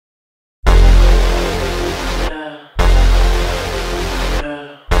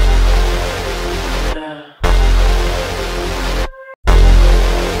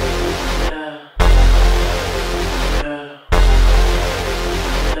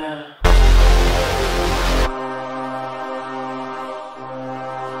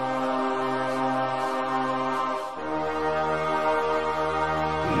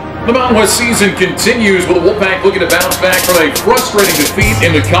Mountain West season continues with the Wolfpack looking to bounce back from a frustrating defeat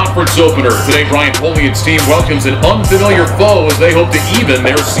in the conference opener. Today, Brian Polian's team welcomes an unfamiliar foe as they hope to even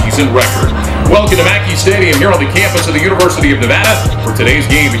their season record. Welcome to Mackay Stadium here on the campus of the University of Nevada for today's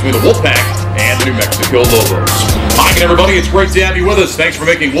game between the Wolfpack and the New Mexico Lobos. Hi again, everybody. It's great to have you with us. Thanks for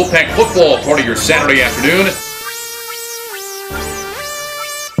making Wolfpack football part of your Saturday afternoon.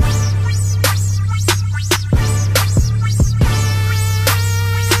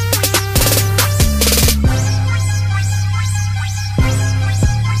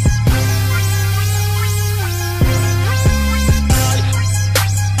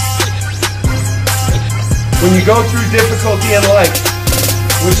 When you go through difficulty in life,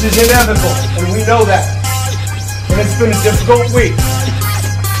 which is inevitable, and we know that, and it's been a difficult week,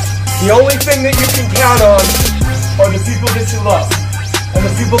 the only thing that you can count on are the people that you love, and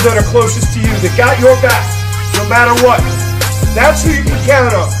the people that are closest to you, that got your back, no matter what. That's who you can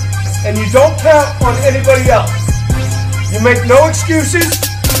count on, and you don't count on anybody else. You make no excuses,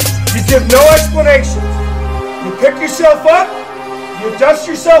 you give no explanations. You pick yourself up, you dust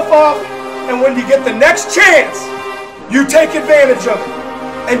yourself off, and when you get the next chance, you take advantage of it,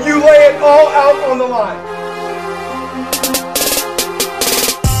 and you lay it all out on the line.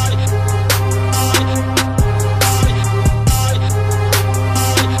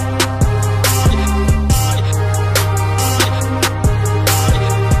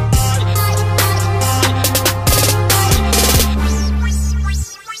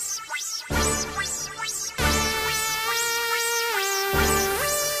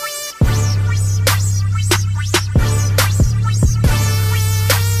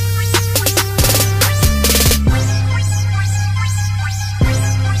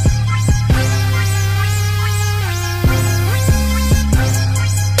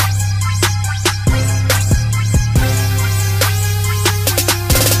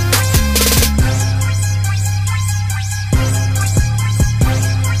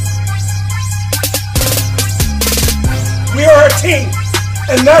 We are a team,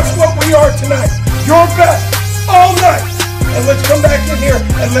 and that's what we are tonight. Your best, all night. And let's come back in here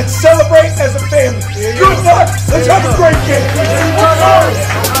and let's celebrate as a family. Good luck. Let's have a great game.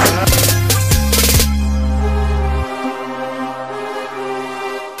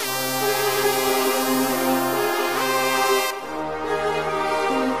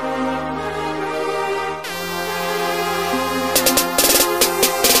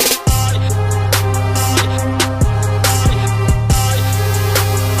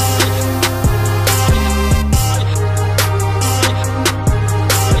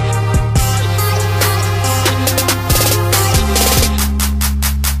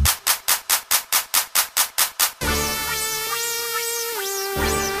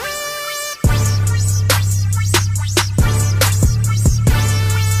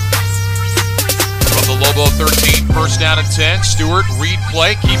 Lobo 13, first down and 10. Stewart, read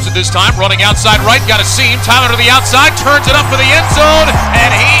play, keeps it this time, running outside right, got a seam, Tyler to the outside, turns it up for the end zone,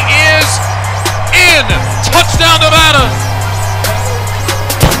 and he is in! Touchdown, Nevada!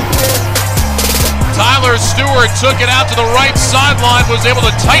 Tyler Stewart took it out to the right sideline, was able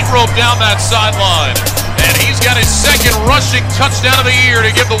to tightrope down that sideline, and he's got his second rushing touchdown of the year to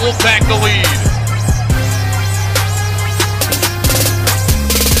give the Wolfpack the lead.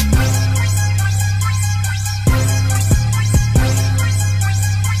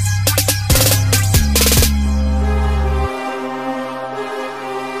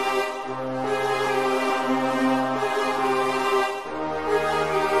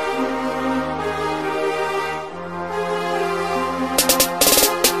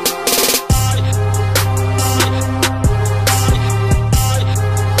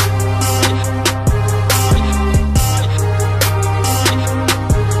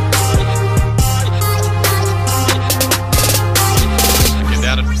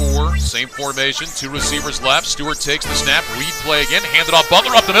 Same formation, two receivers left. Stewart takes the snap, read play again, handed off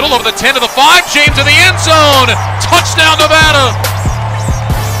Butler up the middle, over the 10 to the 5, James in the end zone! Touchdown, Nevada!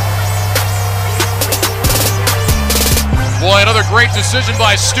 Boy, another great decision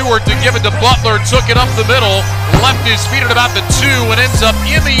by Stewart to give it to Butler, took it up the middle, left his feet at about the 2, and ends up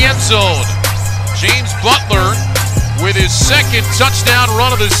in the end zone. James Butler with his second touchdown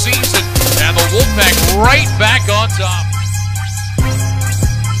run of the season, and the Wolfpack right back on top.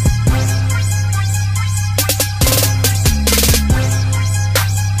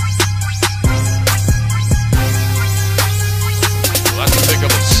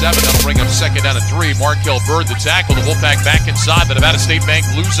 That'll bring up second down and 3. Markel Bird the tackle. The Wolfpack back inside the Nevada State Bank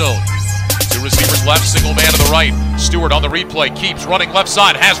blue zone. Two receivers left, single man to the right. Stewart on the replay, keeps running left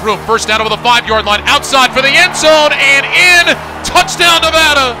side, has room. First down over the 5-yard line, outside for the end zone, and in. Touchdown,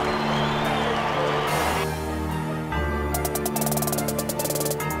 Nevada.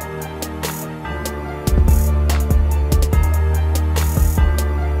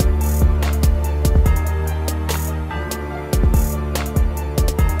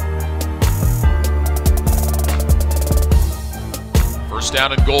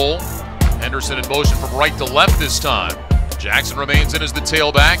 down and goal. Henderson in motion from right to left this time. Jackson remains in as the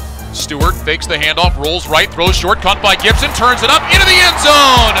tailback. Stewart fakes the handoff, rolls right, throws short, caught by Gibson, turns it up into the end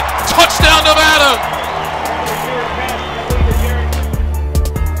zone. Touchdown, Nevada.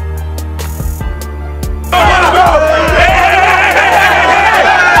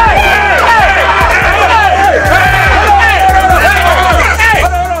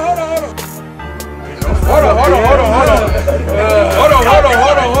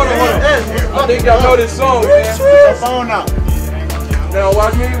 I think y'all know this song, man. Put your phone out. Now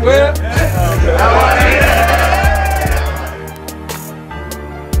watch me, where?